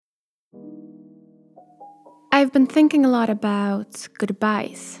I've been thinking a lot about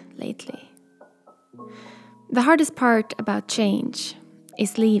goodbyes lately. The hardest part about change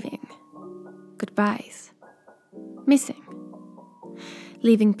is leaving. Goodbyes. Missing.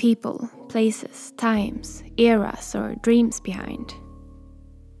 Leaving people, places, times, eras, or dreams behind.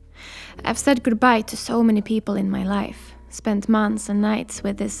 I've said goodbye to so many people in my life, spent months and nights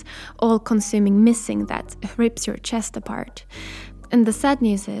with this all-consuming missing that rips your chest apart. And the sad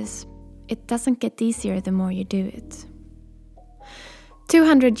news is, it doesn't get easier the more you do it.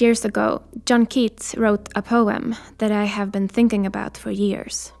 200 years ago, John Keats wrote a poem that I have been thinking about for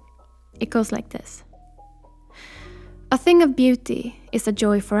years. It goes like this. A thing of beauty is a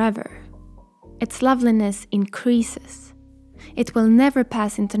joy forever. Its loveliness increases. It will never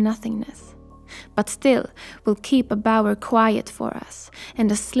pass into nothingness, but still will keep a bower quiet for us,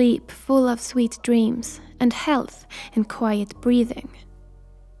 and a sleep full of sweet dreams, and health and quiet breathing.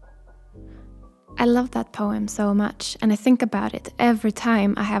 I love that poem so much, and I think about it every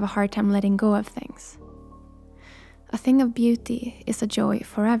time I have a hard time letting go of things. A thing of beauty is a joy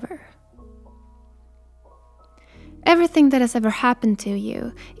forever. Everything that has ever happened to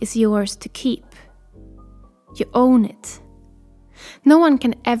you is yours to keep. You own it. No one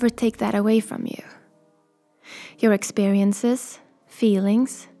can ever take that away from you. Your experiences,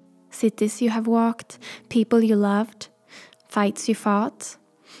 feelings, cities you have walked, people you loved, fights you fought,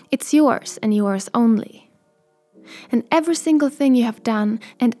 it's yours and yours only. And every single thing you have done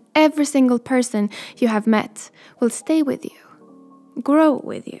and every single person you have met will stay with you, grow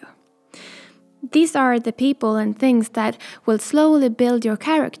with you. These are the people and things that will slowly build your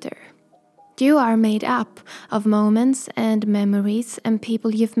character. You are made up of moments and memories and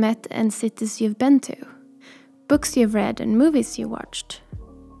people you've met and cities you've been to, books you've read and movies you watched.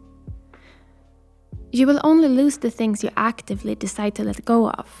 You will only lose the things you actively decide to let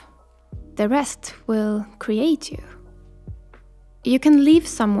go of. The rest will create you. You can leave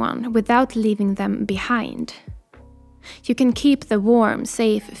someone without leaving them behind. You can keep the warm,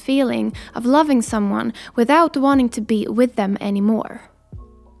 safe feeling of loving someone without wanting to be with them anymore.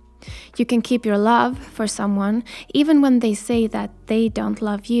 You can keep your love for someone even when they say that they don't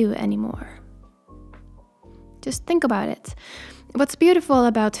love you anymore. Just think about it. What's beautiful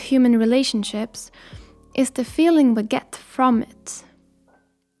about human relationships is the feeling we get from it.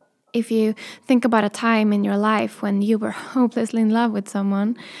 If you think about a time in your life when you were hopelessly in love with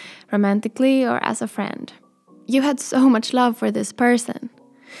someone, romantically or as a friend, you had so much love for this person.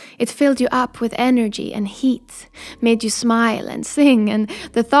 It filled you up with energy and heat, made you smile and sing, and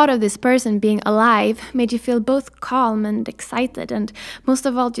the thought of this person being alive made you feel both calm and excited, and most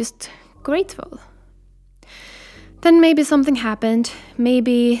of all just grateful. Then maybe something happened,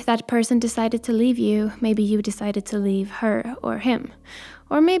 maybe that person decided to leave you, maybe you decided to leave her or him,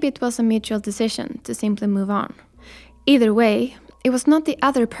 or maybe it was a mutual decision to simply move on. Either way, it was not the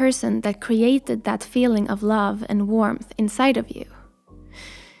other person that created that feeling of love and warmth inside of you.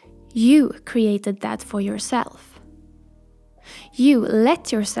 You created that for yourself. You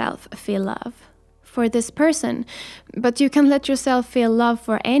let yourself feel love for this person, but you can let yourself feel love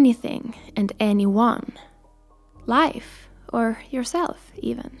for anything and anyone. Life, or yourself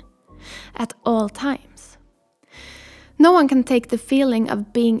even, at all times. No one can take the feeling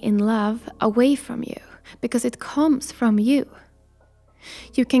of being in love away from you, because it comes from you.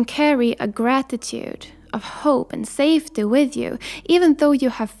 You can carry a gratitude of hope and safety with you, even though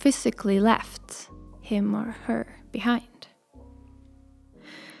you have physically left him or her behind.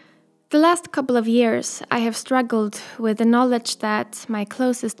 The last couple of years, I have struggled with the knowledge that my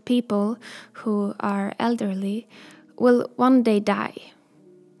closest people, who are elderly, will one day die,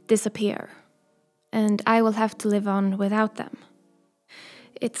 disappear, and I will have to live on without them.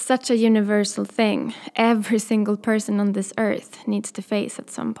 It's such a universal thing every single person on this earth needs to face at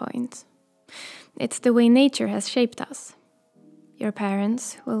some point. It's the way nature has shaped us. Your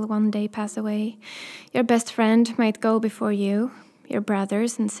parents will one day pass away. Your best friend might go before you. Your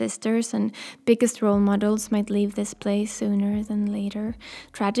brothers and sisters and biggest role models might leave this place sooner than later,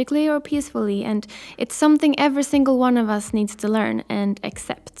 tragically or peacefully, and it's something every single one of us needs to learn and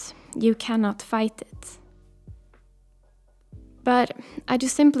accept. You cannot fight it. But I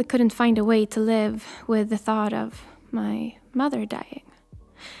just simply couldn't find a way to live with the thought of my mother dying,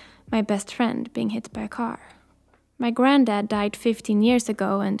 my best friend being hit by a car. My granddad died 15 years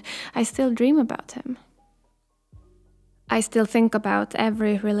ago, and I still dream about him. I still think about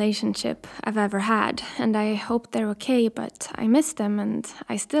every relationship I've ever had, and I hope they're okay, but I miss them, and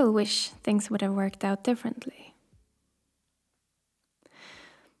I still wish things would have worked out differently.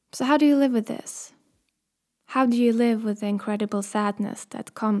 So how do you live with this? How do you live with the incredible sadness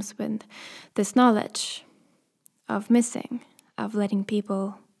that comes with this knowledge? of missing, of letting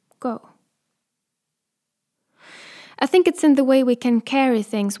people go. I think it's in the way we can carry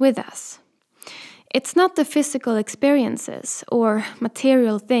things with us. It's not the physical experiences or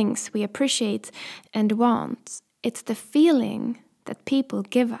material things we appreciate and want. It's the feeling that people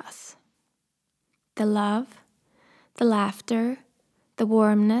give us. The love, the laughter, the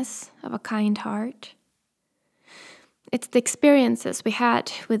warmness of a kind heart. It's the experiences we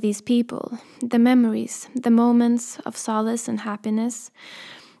had with these people, the memories, the moments of solace and happiness,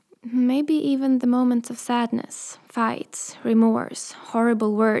 maybe even the moments of sadness, fights, remorse,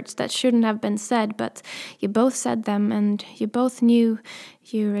 horrible words that shouldn't have been said, but you both said them and you both knew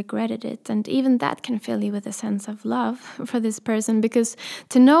you regretted it. And even that can fill you with a sense of love for this person, because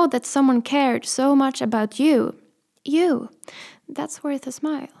to know that someone cared so much about you, that's worth a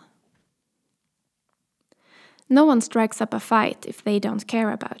smile. No one strikes up a fight if they don't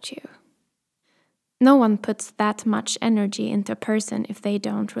care about you. No one puts that much energy into a person if they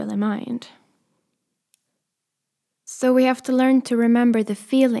don't really mind. So we have to learn to remember the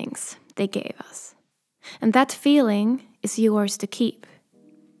feelings they gave us. And that feeling is yours to keep.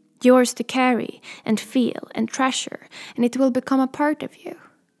 Yours to carry and feel and treasure, and it will become a part of you.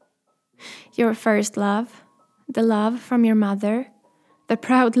 Your first love, the love from your mother, the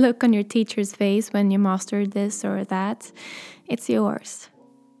proud look on your teacher's face when you mastered this or that, it's yours.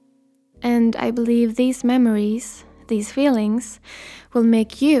 And I believe these memories, these feelings, will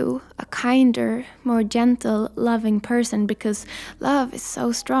make you a kinder, more gentle, loving person, because love is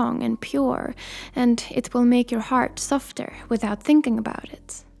so strong and pure, and it will make your heart softer without thinking about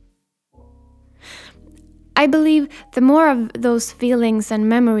it. I believe the more of those feelings and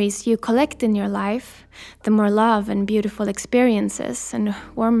memories you collect in your life, the more love and beautiful experiences and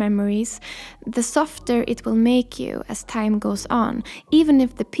warm memories, the softer it will make you as time goes on, even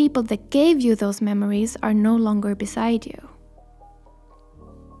if the people that gave you those memories are no longer beside you.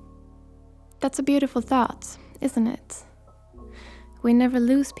 That's a beautiful thought, isn't it? We never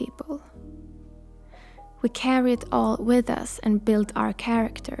lose people. We carry it all with us and build our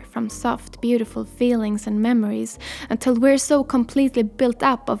character from soft, beautiful feelings and memories until we're so completely built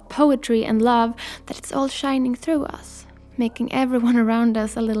up of poetry and love that it's all shining through us, making everyone around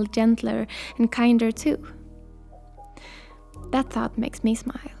us a little gentler and kinder too. That thought makes me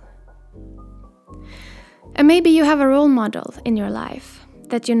smile. And maybe you have a role model in your life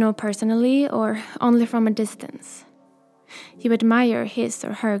that you know personally or only from a distance. You admire his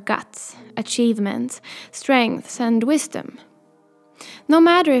or her guts, achievements, strengths, and wisdom. No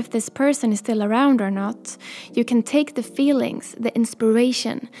matter if this person is still around or not, you can take the feelings, the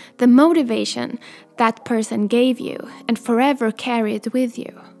inspiration, the motivation that person gave you and forever carry it with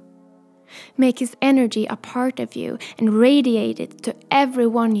you. Make his energy a part of you and radiate it to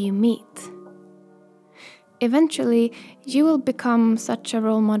everyone you meet. Eventually, you will become such a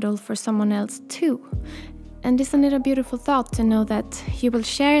role model for someone else too. And isn't it a beautiful thought to know that you will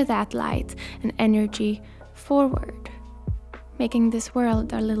share that light and energy forward, making this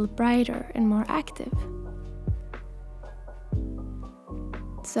world a little brighter and more active?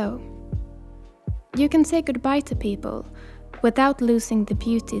 So, you can say goodbye to people without losing the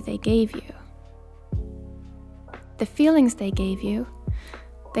beauty they gave you. The feelings they gave you,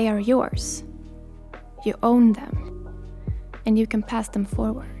 they are yours. You own them, and you can pass them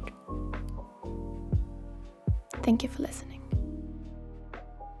forward. Thank you for listening.